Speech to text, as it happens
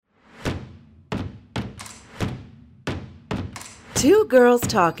Two girls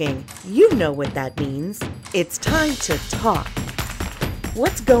talking. You know what that means. It's time to talk.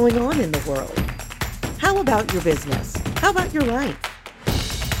 What's going on in the world? How about your business? How about your life?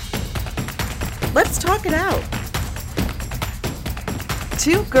 Let's talk it out.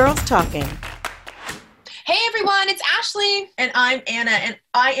 Two girls talking. Hey everyone, it's Ashley. And I'm Anna, and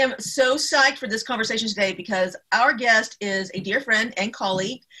I am so psyched for this conversation today because our guest is a dear friend and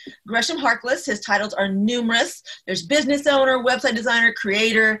colleague, Gresham Harkless. His titles are numerous. There's business owner, website designer,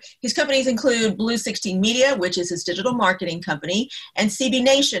 creator. His companies include Blue 16 Media, which is his digital marketing company, and CB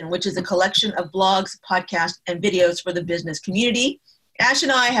Nation, which is a collection of blogs, podcasts, and videos for the business community. Ash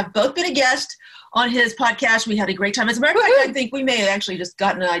and I have both been a guest on his podcast. We had a great time. As a matter of fact, I think we may have actually just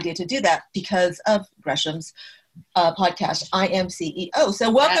gotten an idea to do that because of Gresham's podcast, I Am CEO.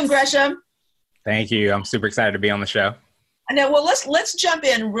 So welcome, yes. Gresham. Thank you. I'm super excited to be on the show. I know. Well, let's jump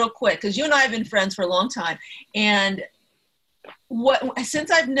in real quick because you and I have been friends for a long time. And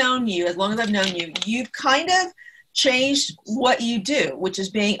since I've known you, as long as I've known you, you've kind of changed what you do, which is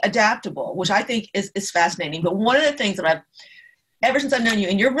being adaptable, which I think is fascinating. But one of the things that ever since I've known you,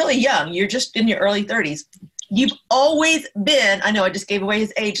 and you're really young, you're just in your early 30s, you've always been, I know I just gave away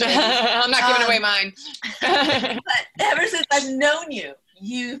his age. I'm not giving away mine. But ever since I've known you,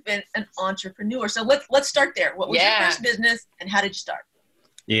 you've been an entrepreneur. So let's start there. What was your first business and how did you start?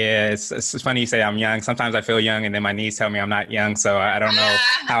 Yeah, it's funny you say I'm young. Sometimes I feel young and then my knees tell me I'm not young. So I don't know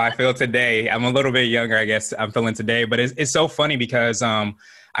how I feel today. I'm a little bit younger, I guess I'm feeling today. But it's so funny because I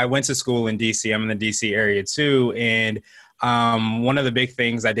went to school in DC. I'm in the DC area too. And one of the big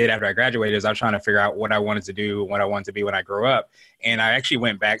things I did after I graduated is I was trying to figure out what I wanted to do, what I wanted to be when I grew up. And I actually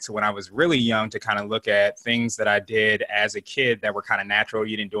went back to when I was really young to kind of look at things that I did as a kid that were kind of natural.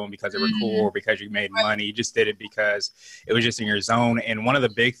 You didn't do them because they were cool or because you made money. You just did it because it was just in your zone. And one of the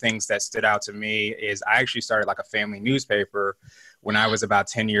big things that stood out to me is I actually started like a family newspaper when I was about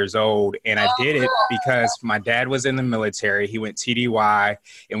 10 years old. And I did it because my dad was in the military. He went TDY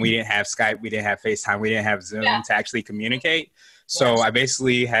and we didn't have Skype. We didn't have FaceTime. We didn't have Zoom to actually communicate. So I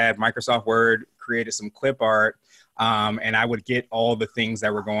basically had Microsoft Word, created some clip art, and I would get all the things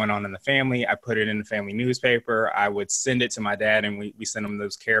that were going on in the family. I put it in the family newspaper. I would send it to my dad, and we sent him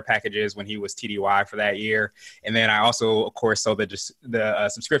those care packages when he was TDY for that year. And then I also, of course, sold the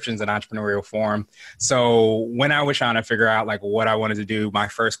subscriptions in entrepreneurial form. So when I was trying to figure out like what I wanted to do, my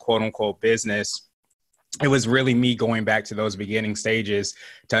first quote unquote business, it was really me going back to those beginning stages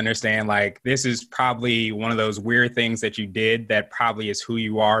to understand like this is probably one of those weird things that you did that probably is who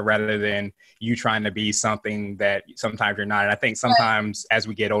you are rather than you trying to be something that sometimes you're not. And I think sometimes as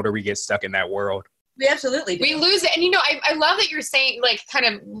we get older, we get stuck in that world. We absolutely do. We lose it. And, I love that you're saying, like, kind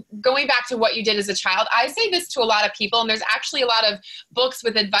of going back to what you did as a child. I say this to a lot of people, and there's actually a lot of books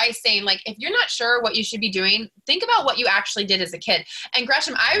with advice saying, like, if you're not sure what you should be doing, think about what you actually did as a kid. And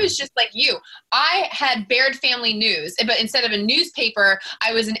Gresham, I was just like you. I had Baird Family News, but instead of a newspaper,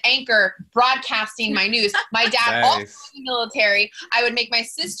 I was an anchor broadcasting my news. My dad also was in the military. I would make my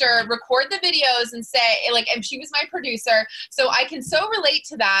sister record the videos and say, like, and she was my producer. So I can so relate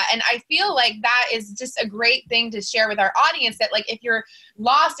to that. And I feel like that is just a great thing to share with our audience that like if you're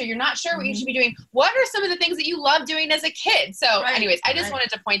lost or you're not sure what you should be doing, what are some of the things that you love doing as a kid? So anyways, I just wanted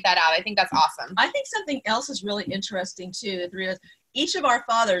to point that out. I think that's awesome. I think something else is really interesting too. The three of us, each of our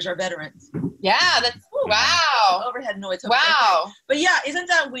fathers are veterans. Yeah, that's wow. Overhead noise. Wow. But yeah, isn't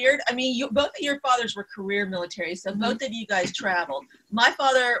that weird? I mean, both of your fathers were career military, so both of you guys traveled. My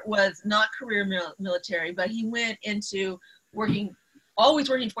father was not career military, but he went into always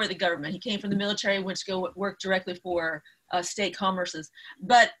working for the government. He came from the military, went to go work directly for state commerces.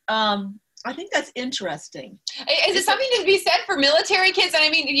 But I think that's interesting. Is it something to be said for military kids? And I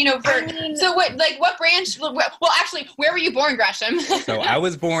mean, so what branch? Well, actually, where were you born, Gresham? So I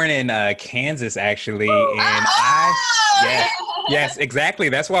was born in Kansas, actually. Yes, exactly.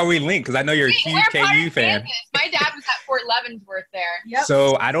 That's why we linked, because I know you're a huge KU fan. My dad was at Fort Leavenworth there. Yep.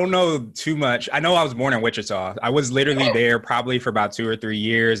 So I don't know too much. I know I was born in Wichita. I was literally there probably for about 2 or 3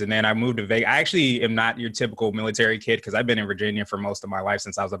 years, and then I moved to Vegas. I actually am not your typical military kid because I've been in Virginia for most of my life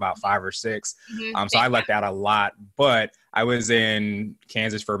since I was about 5 or 6. So I lucked out a lot. But I was in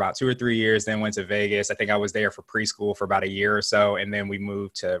Kansas for about 2 or 3 years, then went to Vegas. I think I was there for preschool for about a year or so, and then we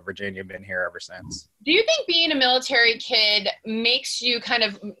moved to Virginia, been here ever since. Do you think being a military kid makes you kind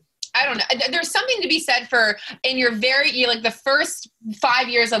of, I don't know, there's something to be said for in your like the first 5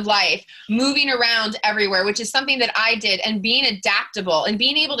 years of life, moving around everywhere, which is something that I did, and being adaptable and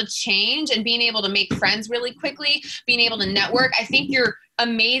being able to change and being able to make friends really quickly, being able to network. I think you're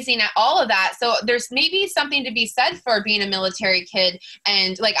amazing at all of that. So there's maybe something to be said for being a military kid.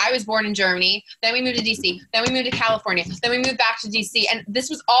 And like, I was born in Germany, then we moved to DC, then we moved to California, then we moved back to DC. And this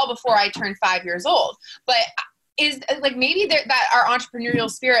was all before I turned 5 years old. But is like, maybe that our entrepreneurial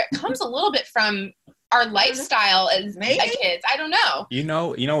spirit comes a little bit from our lifestyle as kids. I don't know. You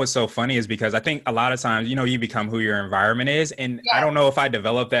know what's so funny is because I think a lot of times, you become who your environment is. And I don't know if I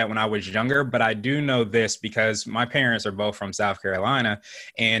developed that when I was younger, but I do know this because my parents are both from South Carolina,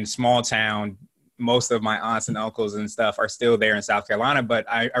 and small town. Most of my aunts and uncles and stuff are still there in South Carolina. But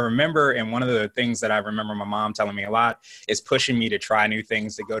I remember, and one of the things that I remember my mom telling me a lot is pushing me to try new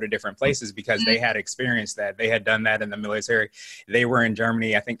things, to go to different places, because they had experienced that. They had done that in the military. They were in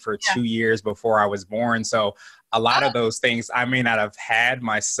Germany, I think, for 2 years before I was born. So a lot of those things I may not have had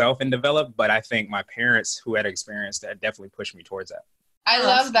myself and developed, but I think my parents who had experienced that definitely pushed me towards that. I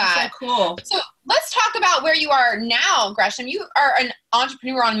love that. So cool. So let's talk about where you are now, Gresham. You are an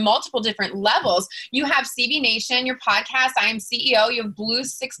entrepreneur on multiple different levels. You have CB Nation, your podcast, I Am CEO. You have Blue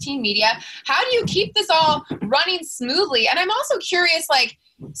 16 Media. How do you keep this all running smoothly? And I'm also curious, like,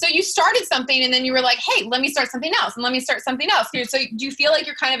 so you started something and then you were like, hey, let me start something else and let me start something else. So do you feel like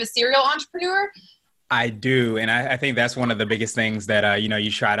you're kind of a serial entrepreneur? I do. And I think that's one of the biggest things that,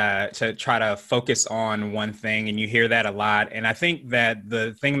 you try to focus on one thing, and you hear that a lot. And I think that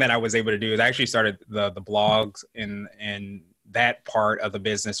the thing that I was able to do is I actually started the blogs and that part of the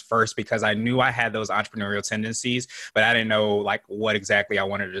business first, because I knew I had those entrepreneurial tendencies, but I didn't know like what exactly I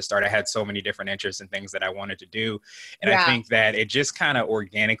wanted to start. I had so many different interests and things that I wanted to do. And I think that it just kind of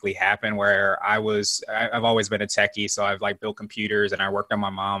organically happened where I've always been a techie. So I've like built computers, and I worked on my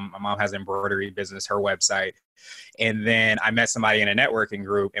mom. My mom has an embroidery business, her website. And then I met somebody in a networking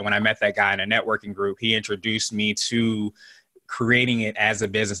group. And when I met that guy in a networking group, he introduced me to creating it as a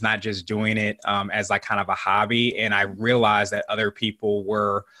business, not just doing it as like kind of a hobby. And I realized that other people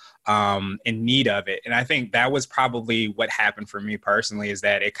were in need of it. And I think that was probably what happened for me personally, is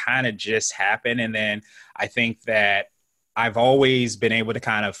that it kind of just happened. And then I think that I've always been able to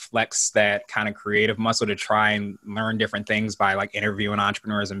kind of flex that kind of creative muscle to try and learn different things by like interviewing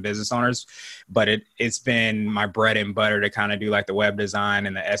entrepreneurs and business owners. But it's been my bread and butter to kind of do like the web design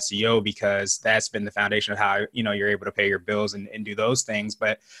and the SEO, because that's been the foundation of how, you're able to pay your bills and do those things.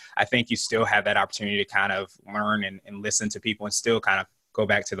 But I think you still have that opportunity to kind of learn and listen to people and still kind of go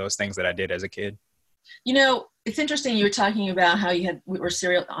back to those things that I did as a kid. It's interesting you were talking about how we were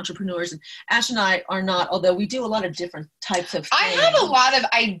serial entrepreneurs, and Ash and I are not, although we do a lot of different types of things. I have a lot of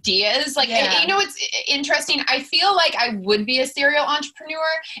ideas. Like, it's interesting. I feel like I would be a serial entrepreneur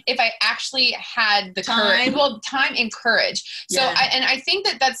if I actually had the courage. Well, time and courage. So, I think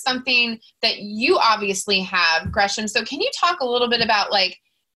that that's something that you obviously have, Gresham. So can you talk a little bit about like,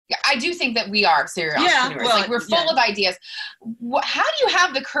 I do think that we are serial entrepreneurs. Like we're full of ideas. How do you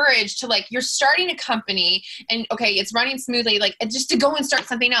have the courage to like, you're starting a company and okay, it's running smoothly, like just to go and start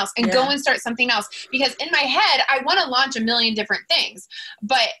something else and go and start something else? Because in my head, I want to launch a million different things,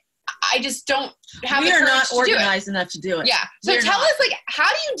 but I just don't have the courage to do it. We are not organized enough to do it. Yeah. So tell us, like, how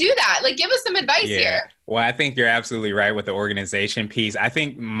do you do that? Like, give us some advice here. Well, I think you're absolutely right with the organization piece. I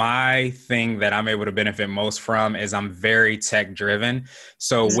think my thing that I'm able to benefit most from is I'm very tech driven.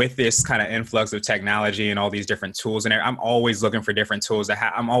 So with this kind of influx of technology and all these different tools and I'm always looking for different tools.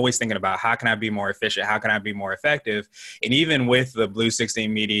 I'm always thinking about how can I be more efficient? How can I be more effective? And even with the Blue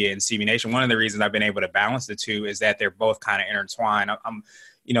 16 Media and CB Nation, one of the reasons I've been able to balance the two is that they're both kind of intertwined. I'm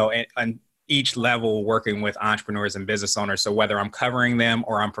on each level working with entrepreneurs and business owners. So whether I'm covering them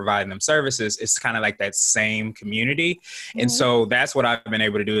or I'm providing them services, it's kind of like that same community. And so that's what I've been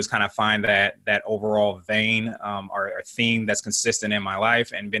able to do is kind of find that overall vein or theme that's consistent in my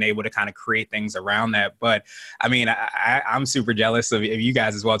life and been able to kind of create things around that. But I mean, I'm super jealous of you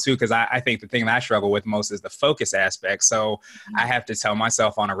guys as well too, because I think the thing that I struggle with most is the focus aspect. So I have to tell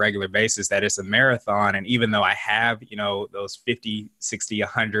myself on a regular basis that it's a marathon. And even though I have, those 50, 60,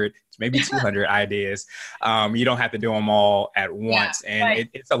 100, maybe 200 ideas. You don't have to do them all at once.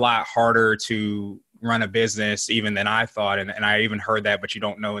 It's a lot harder to run a business even than I thought. And I even heard that, but you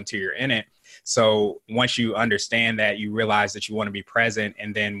don't know until you're in it. So once you understand that, you realize that you want to be present.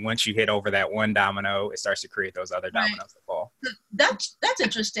 And then once you hit over that one domino, it starts to create those other dominoes that fall. That's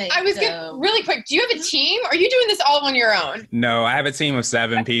interesting. I was really quick. Do you have a team? Or are you doing this all on your own? No, I have a team of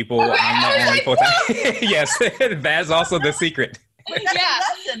 7 people. I'm the only full-time. Yes, that's also the secret. That's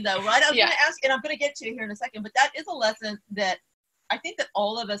a lesson though, right? I was going to ask, and I'm going to get to it here in a second, but that is a lesson that I think that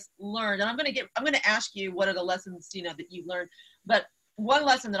all of us learned. And I'm going to ask you what are the lessons, that you learned. But one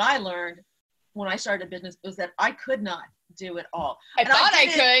lesson that I learned when I started a business was that I could not do it all. I thought I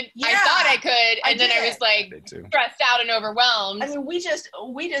could. Yeah, I thought I could. And then I was like did too. stressed out and overwhelmed. I mean, we just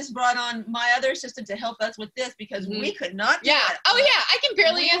brought on my other assistant to help us with this because we could not do it. Oh yeah, I can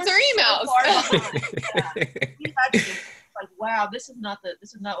barely answer emails. We had to just, like, wow, this is not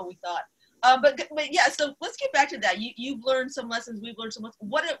what we thought. But yeah, so let's get back to that. You've learned some lessons. We've learned some lessons.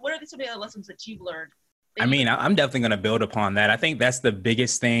 What are some of the other lessons that you've learned? I mean, I'm definitely going to build upon that. I think that's the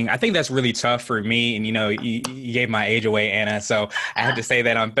biggest thing. I think that's really tough for me. And, you gave my age away, Anna. So I have to say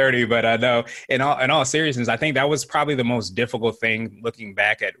that I'm 30. But no, in all seriousness, I think that was probably the most difficult thing looking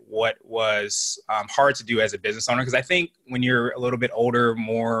back at what was hard to do as a business owner. Because I think when you're a little bit older,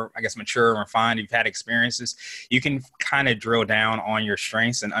 more, I guess, mature and refined, you've had experiences, you can kind of drill down on your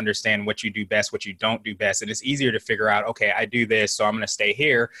strengths and understand what you do best, what you don't do best. And it's easier to figure out, okay, I do this, so I'm going to stay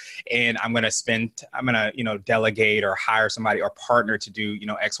here and I'm going to delegate or hire somebody or partner to do,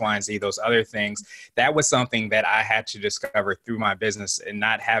 X, Y, and Z, those other things. That was something that I had to discover through my business and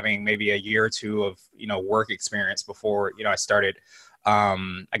not having maybe a year or two of, work experience before, I started,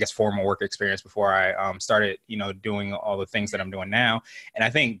 formal work experience before I started, doing all the things that I'm doing now. And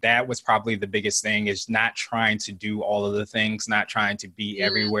I think that was probably the biggest thing, is not trying to do all of the things, not trying to be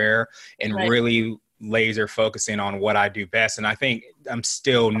everywhere, and really laser focusing on what I do best. And I think I'm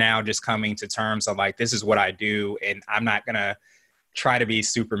still now just coming to terms of, like, this is what I do, and I'm not going to try to be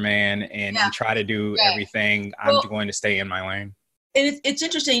Superman and try to do everything. I'm going to stay in my lane. And it's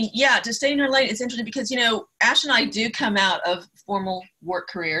interesting, to stay in your lane. It's interesting because, Ash and I do come out of formal work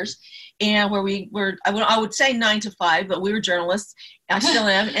careers, and where we were, I would say 9 to 5, but we were journalists. I still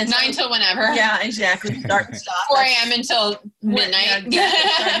am. And 9 till whenever. Yeah, exactly. Start and stop. 4 a.m. until midnight.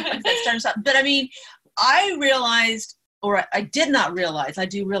 Start and stop. But I mean, I realized, or I did not realize, I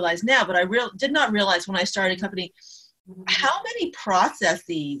do realize now, but I did not realize when I started a company, how many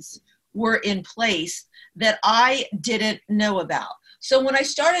processes were in place that I didn't know about. So when I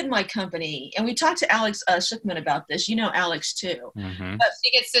started my company, and we talked to Alex Schuckman about this, Alex too. Mm-hmm. But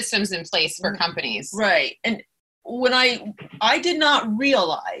to get systems in place for companies. Right. And when I did not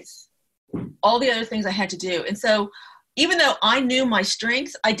realize all the other things I had to do. And so even though I knew my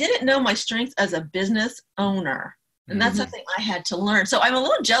strengths, I didn't know my strengths as a business owner. And that's something I had to learn. So I'm a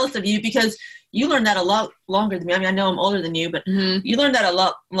little jealous of you because you learned that a lot longer than me. I mean, I know I'm older than you, but you learned that a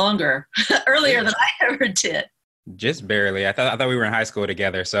lot longer, earlier than I ever did. Just barely. I thought we were in high school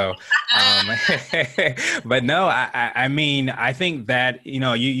together. So, but no, I mean, I think that,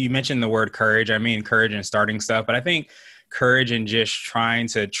 you mentioned the word courage. I mean, courage in starting stuff, but I think courage in just trying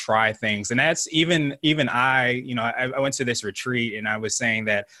to try things. And that's even I went to this retreat, and I was saying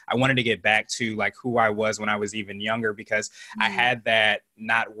that I wanted to get back to, like, who I was when I was even younger, because I had that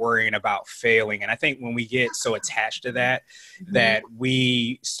not worrying about failing. And I think when we get so attached to that, that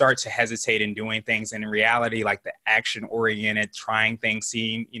we start to hesitate in doing things. And in reality, like, the action oriented, trying things,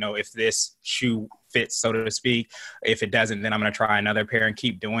 seeing, if this shoe fits, so to speak. If it doesn't, then I'm going to try another pair and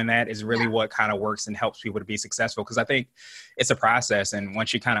keep doing that, is really what kind of works and helps people to be successful. Because I think it's a process. And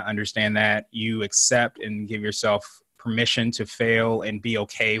once you kind of understand that, you accept and give yourself permission to fail and be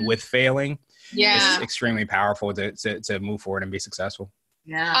okay with failing. Yeah. It's extremely powerful to move forward and be successful.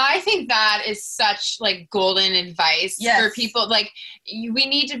 Yeah. I think that is such, like, golden advice for people. Like, we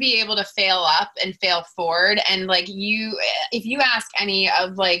need to be able to fail up and fail forward. And, like, if you ask any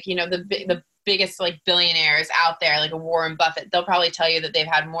of, like, the biggest, like, billionaires out there, like a Warren Buffett, they'll probably tell you that they've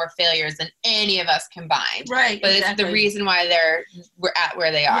had more failures than any of us combined. Right. But it's the reason why we're at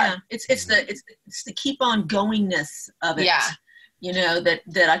where they are. Yeah. It's the keep on goingness of it. Yeah.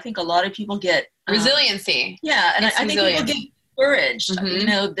 That I think a lot of people get resiliency. Yeah. And I think people get discouraged,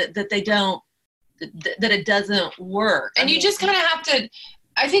 that they don't, that it doesn't work. And you just kind of have to,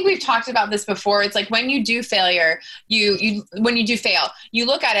 I think we've talked about this before. It's like, when you do failure, when you do fail, you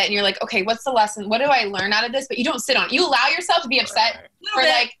look at it and you're like, okay, what's the lesson? What do I learn out of this? But you don't sit on it. You allow yourself to be upset for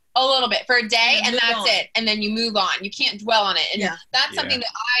like a little bit, for a day, and that's it. And then you move on. You can't dwell on it. And that's something that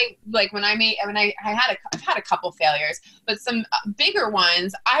I like I've had a couple failures, but some bigger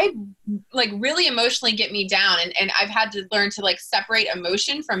ones, I like really emotionally get me down. And I've had to learn to, like, separate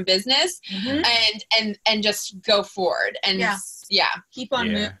emotion from business and just go forward. And keep on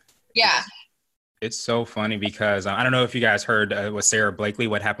moving. Yeah. It's so funny because I don't know if you guys heard with Sarah Blakely,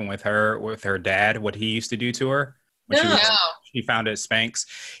 what happened with her dad, what he used to do to her. She founded Spanx.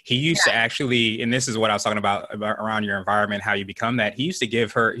 He used to actually, and this is what I was talking about around your environment, how you become that. He used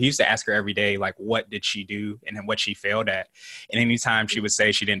to ask her every day, like, what did she do and what she failed at? And anytime she would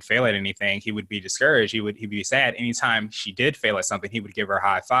say she didn't fail at anything, he would be discouraged. He'd be sad. Anytime she did fail at something, he would give her a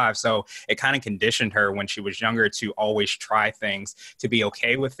high five. So it kind of conditioned her when she was younger to always try things, to be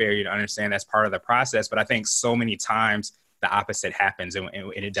okay with failure, to understand that's part of the process. But I think so many times the opposite happens and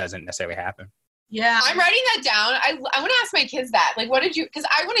it doesn't necessarily happen. Yeah. I'm writing that down. I want to ask my kids that. Like, what did you, because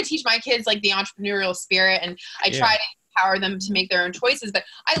I want to teach my kids like the entrepreneurial spirit, and I try to empower them to make their own choices. But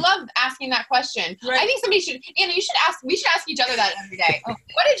I love asking that question. Right. I think somebody should, Anna, we should ask each other that every day.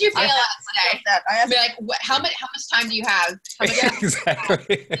 What did you fail at today? I ask, be like, how much time do you have?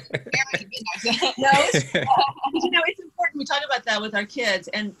 Exactly. No, it's important. We talk about that with our kids,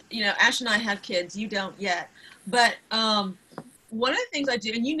 and Ash and I have kids. You don't yet, but one of the things I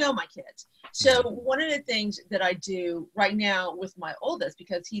do, and my kids. So one of the things that I do right now with my oldest,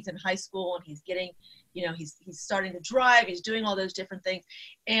 because he's in high school and he's getting, he's starting to drive, he's doing all those different things.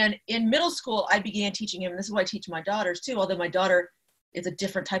 And in middle school, I began teaching him, and this is what I teach my daughters too, although my daughter is a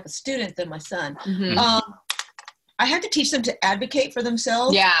different type of student than my son. Mm-hmm. I had to teach them to advocate for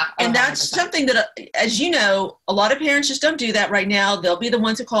themselves. Yeah. And that's something that, as you know, a lot of parents just don't do that right now. They'll be the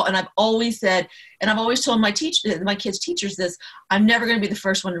ones who call. And I've always said, and I've always told my kids' teachers this, I'm never going to be the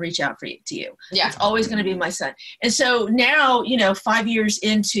first one to reach out to you. Yeah. It's always going to be my son. And so now, 5 years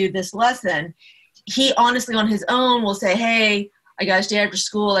into this lesson, he honestly on his own will say, hey, I got to stay after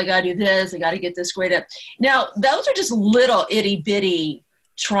school. I got to do this. I got to get this grade up. Now, those are just little itty bitty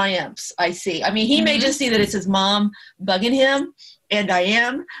triumphs I see. I mean, he may just see that it's his mom bugging him, and I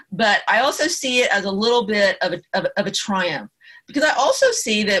am, but I also see it as a little bit of a triumph, because I also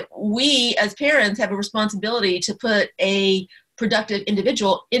see that we as parents have a responsibility to put a productive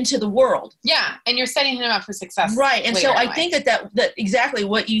individual into the world. Yeah, and you're setting him up for success. Right, and so I think that exactly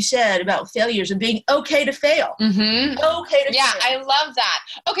what you said about failures and being okay to fail. Mm-hmm. Okay to fail. Yeah, I love that.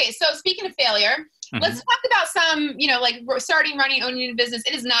 Okay, so speaking of failure, let's talk about some, starting, running, owning a business.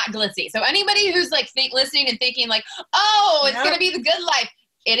 It is not glitzy. So anybody who's like listening and thinking like, oh, it's going to be the good life.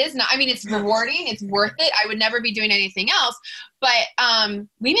 It is not. I mean, it's rewarding. It's worth it. I would never be doing anything else. But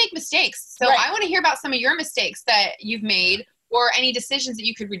we make mistakes. So I want to hear about some of your mistakes that you've made, or any decisions that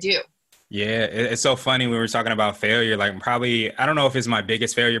you could redo. Yeah, it's so funny when we were talking about failure. Like, probably, I don't know if it's my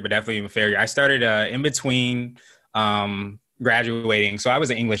biggest failure, but definitely a failure. I started in between graduating. So I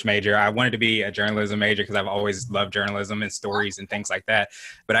was an English major. I wanted to be a journalism major because I've always loved journalism and stories and things like that.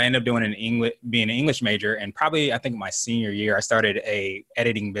 But I ended up being an English major. And probably, I think my senior year, I started an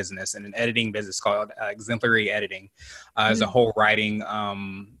editing business called Exemplary Editing. It's a whole writing,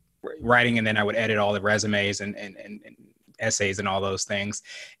 and then I would edit all the resumes and essays and all those things.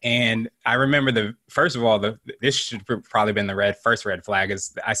 And I remember this should probably been the first red flag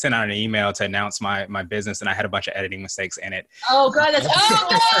is I sent out an email to announce my business, and I had a bunch of editing mistakes in it. Oh God, that's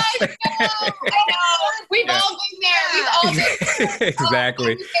I know. We've all been there. We've all been there.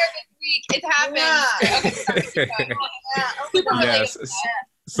 Exactly. It happens. Yeah. Yes.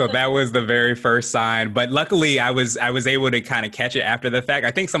 So that was the very first sign, but luckily I was able to kind of catch it after the fact.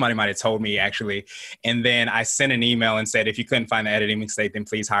 I think somebody might have told me actually. And then I sent an email and said, if you couldn't find the editing mistake, then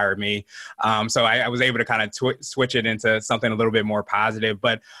please hire me. So I was able to kind of switch it into something a little bit more positive.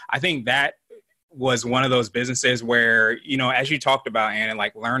 But I think that was one of those businesses where, as you talked about, Anna,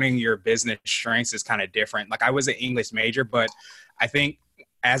 like learning your business strengths is kind of different. Like I was an English major, but I think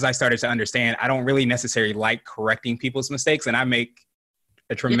as I started to understand, I don't really necessarily like correcting people's mistakes, and I make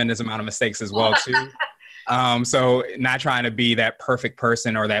a tremendous amount of mistakes as well too. So not trying to be that perfect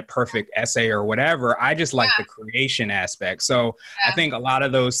person or that perfect essay or whatever. I just like the creation aspect. So I think a lot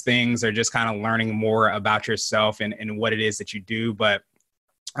of those things are just kind of learning more about yourself and what it is that you do. But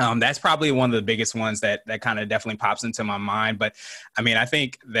that's probably one of the biggest ones that kind of definitely pops into my mind. But I mean, I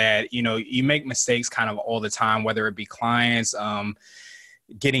think that, you make mistakes kind of all the time, whether it be clients,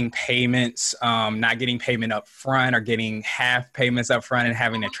 getting payments, not getting payment up front, or getting half payments up front and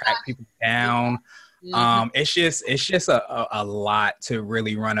having to track people down. It's just a lot to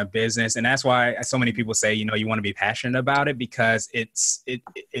really run a business. And that's why so many people say, you want to be passionate about it, because it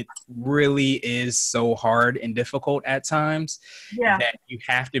really is so hard and difficult at times that you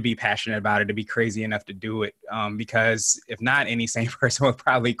have to be passionate about it to be crazy enough to do it. Because if not, any sane person would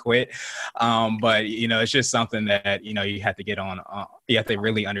probably quit. But it's just something that, you have to get on. You have to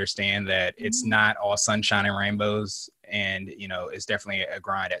really understand that it's not all sunshine and rainbows, and, it's definitely a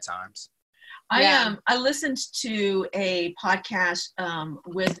grind at times. I listened to a podcast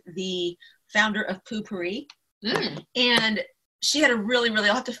with the founder of Poo-Pourri, and she had a really,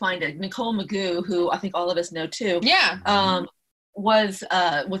 I'll have to find it, Nicole Magoo, who I think all of us know too. Was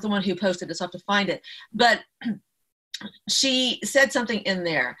the one who posted this. I'll have to find it. But she said something in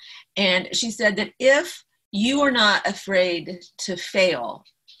there, and she said that if you are not afraid to fail,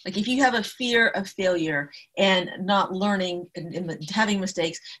 Like if you have a fear of failure and not learning and having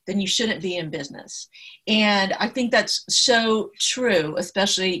mistakes, then you shouldn't be in business. And I think that's so true,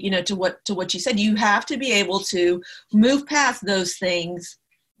 especially, to what you said. You have to be able to move past those things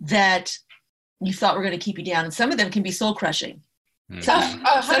that you thought were going to keep you down. And some of them can be soul crushing. Some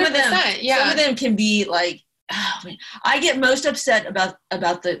of them can be like, oh, man. I get most upset about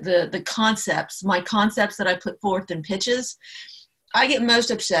the concepts, my concepts that I put forth in pitches. I get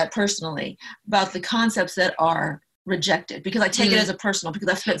most upset personally about the concepts that are rejected because I take it as a personal, because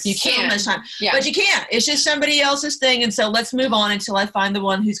I've spent so much time. Yeah. But you can't. It's just somebody else's thing. And so let's move on until I find the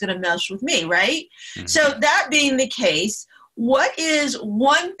one who's going to mesh with me, right? Mm-hmm. So that being the case, what is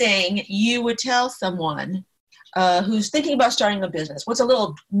one thing you would tell someone who's thinking about starting a business? What's a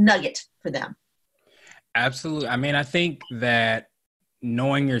little nugget for them? Absolutely. I mean, I think that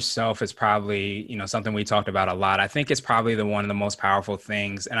knowing yourself is probably, something we talked about a lot. I think it's probably one of the most powerful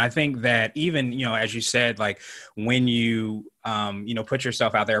things. And I think that even, as you said, like when you, put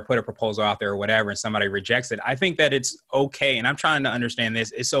yourself out there, put a proposal out there or whatever, and somebody rejects it, I think that it's okay. And I'm trying to understand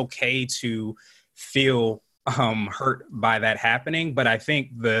this. It's okay to feel hurt by that happening. But I think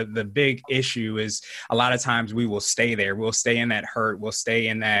the big issue is a lot of times we will stay there. We'll stay in that hurt. We'll stay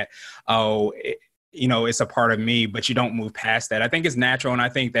in that, it's a part of me, but you don't move past that. I think it's natural. And I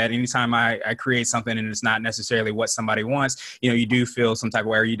think that anytime I create something and it's not necessarily what somebody wants, you do feel some type of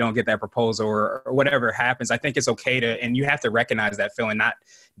way, or you don't get that proposal or whatever happens. I think it's okay and you have to recognize that feeling,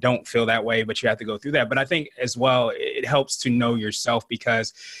 don't feel that way, but you have to go through that. But I think as well, it helps to know yourself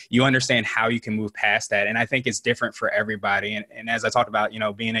because you understand how you can move past that. And I think it's different for everybody. And as I talked about,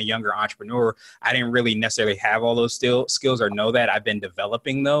 being a younger entrepreneur, I didn't really necessarily have all those skills or know that. I've been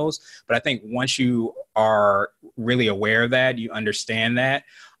developing those. But I think once you are really aware of that, you understand that,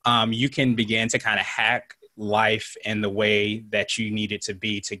 you can begin to kind of hack life in the way that you need it to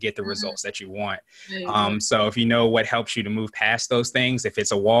be to get the results that you want. So if you know what helps you to move past those things, if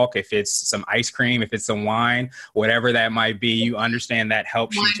it's a walk, if it's some ice cream, if it's some wine, whatever that might be, you understand that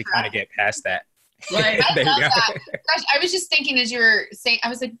helps you to kind of get past that. Right. I love that. Gosh, I was just thinking as you were saying, I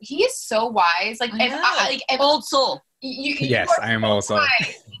was like, he is so wise. Like, if old soul. Yes, I am old soul.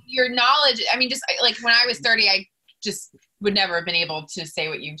 Your knowledge. I mean, just like when I was 30, I just would never have been able to say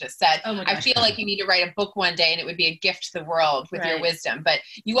what you just said. Oh my gosh. I feel like you need to write a book one day and it would be a gift to the world with your wisdom. But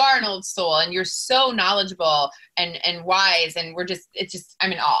you are an old soul and you're so knowledgeable and wise. And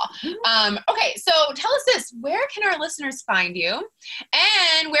I'm in awe. Okay. So tell us this, where can our listeners find you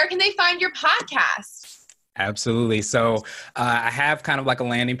and where can they find your podcast? Absolutely. So I have kind of like a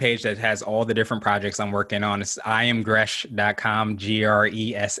landing page that has all the different projects I'm working on. It's iamgresh.com,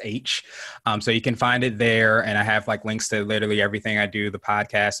 Gresh. So you can find it there. And I have like links to literally everything I do, the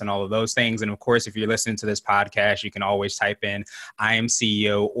podcast and all of those things. And of course, if you're listening to this podcast, you can always type in I Am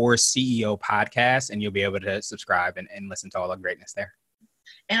CEO or CEO podcast, and you'll be able to subscribe and listen to all the greatness there.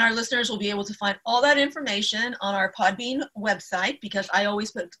 And our listeners will be able to find all that information on our Podbean website because I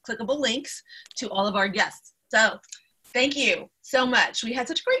always put clickable links to all of our guests. So thank you so much. We had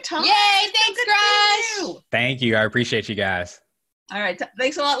such a great time. Yay, thanks, Gresh. Thank you. I appreciate you guys. All right.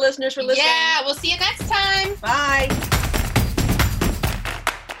 Thanks a lot, listeners, for listening. Yeah, we'll see you next time. Bye.